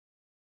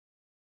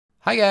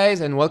Hi guys,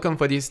 and welcome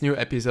for this new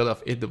episode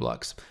of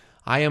EatTheBlocks.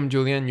 I am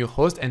Julian, your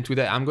host, and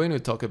today I'm going to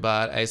talk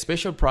about a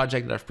special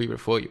project that I've prepared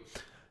for you.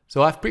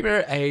 So I've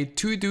prepared a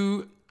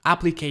to-do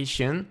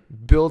application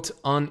built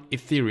on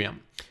Ethereum.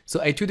 So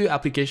a to-do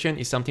application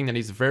is something that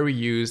is very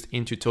used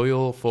in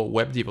tutorial for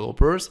web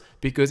developers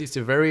because it's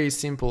a very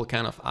simple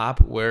kind of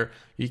app where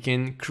you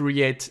can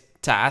create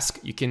tasks,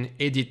 you can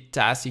edit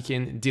tasks, you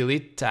can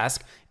delete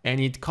tasks, and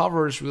it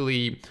covers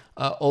really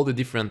all the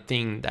different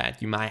things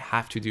that you might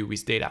have to do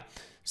with data.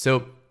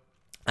 So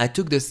I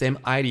took the same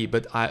idea,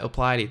 but I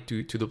applied it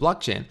to the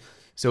blockchain.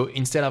 So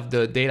instead of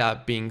the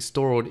data being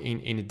stored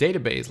in a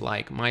database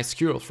like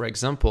MySQL, for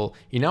example,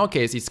 in our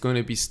case, it's going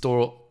to be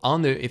stored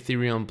on the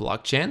Ethereum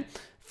blockchain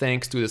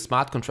thanks to the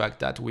smart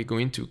contract that we're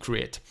going to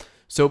create.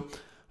 So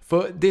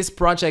for this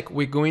project,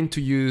 we're going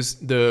to use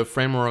the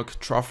framework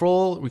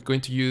Truffle. We're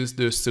going to use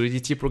the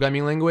Solidity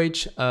programming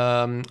language.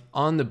 On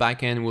the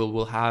backend,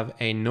 we'll have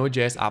a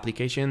nodejs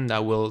application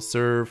that will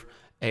serve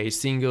a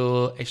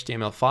single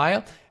HTML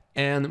file,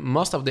 and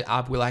most of the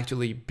app will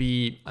actually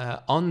be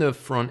on the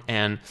front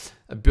end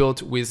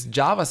built with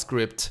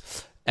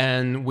JavaScript.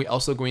 And we're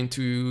also going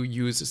to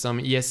use some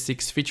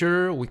ES6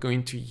 feature. We're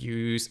going to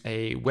use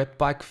a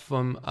webpack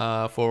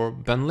for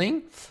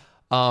bundling,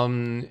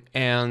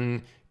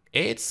 and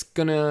it's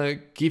gonna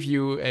give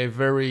you a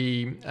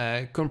very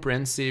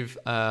comprehensive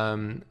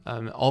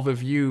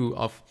overview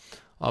of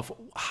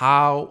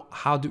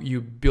how do you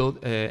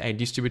build a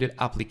distributed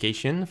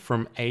application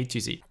from A to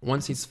Z.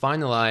 Once it's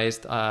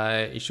finalized,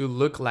 it should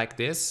look like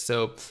this.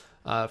 So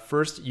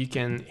first you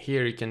can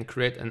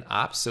create an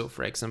app. So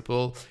for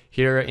example,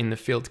 here in the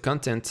field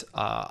content,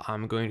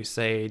 I'm going to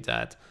say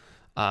that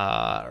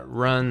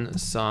run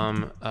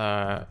some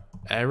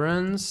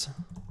errands,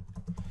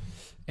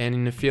 and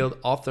in the field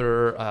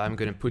author, I'm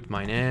going to put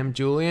my name,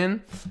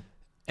 Julian,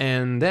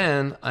 and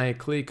then I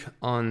click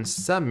on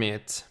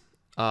submit.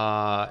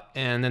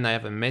 And then I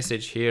have a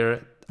message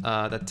here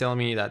that tells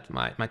me that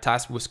my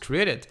task was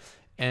created.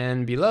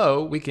 And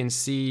below we can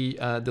see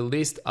the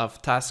list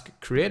of tasks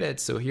created.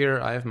 So here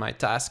I have my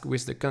task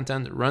with the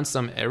content run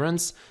some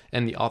errands,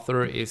 and the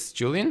author is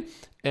Julian.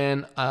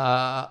 And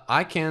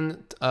I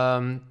can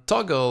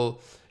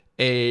toggle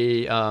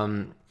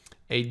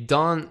a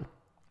done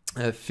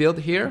field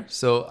here.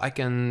 So I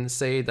can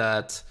say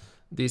that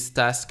this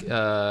task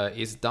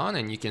is done,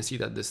 and you can see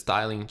that the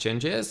styling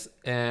changes,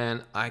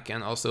 and I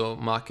can also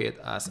mark it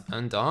as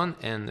undone,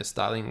 and the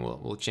styling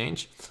will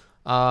change.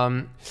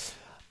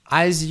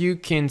 As you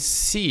can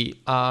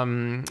see,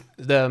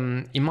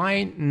 it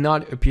might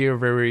not appear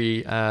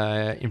very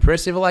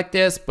impressive like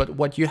this, but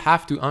what you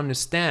have to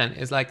understand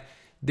is like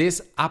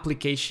this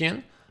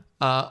application,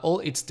 all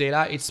its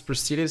data, it's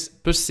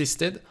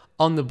persisted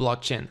on the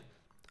blockchain.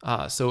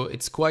 So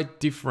it's quite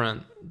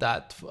different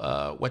than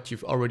what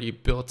you've already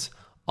built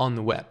on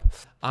the web.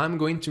 I'm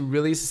going to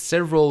release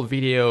several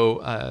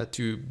videos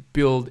to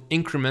build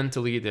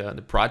incrementally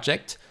the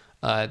project.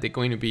 They're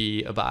going to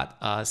be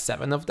about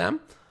 7 of them.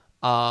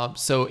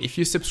 So if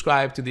you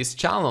subscribe to this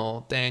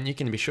channel, then you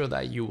can be sure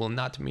that you will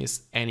not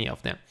miss any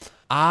of them.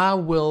 I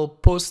will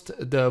post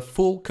the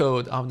full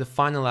code of the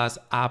finalized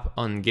app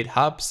on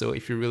GitHub. So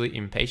if you're really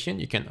impatient,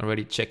 you can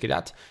already check it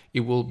out.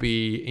 It will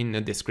be in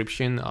the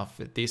description of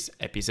this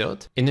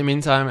episode. In the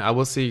meantime, I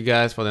will see you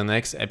guys for the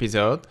next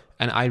episode.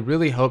 And I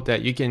really hope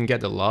that you can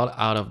get a lot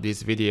out of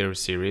this video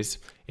series.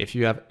 If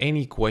you have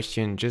any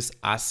question, just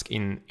ask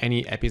in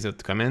any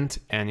episode comment,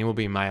 and it will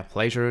be my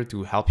pleasure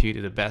to help you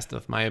to the best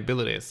of my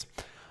abilities.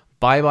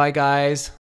 Bye bye guys.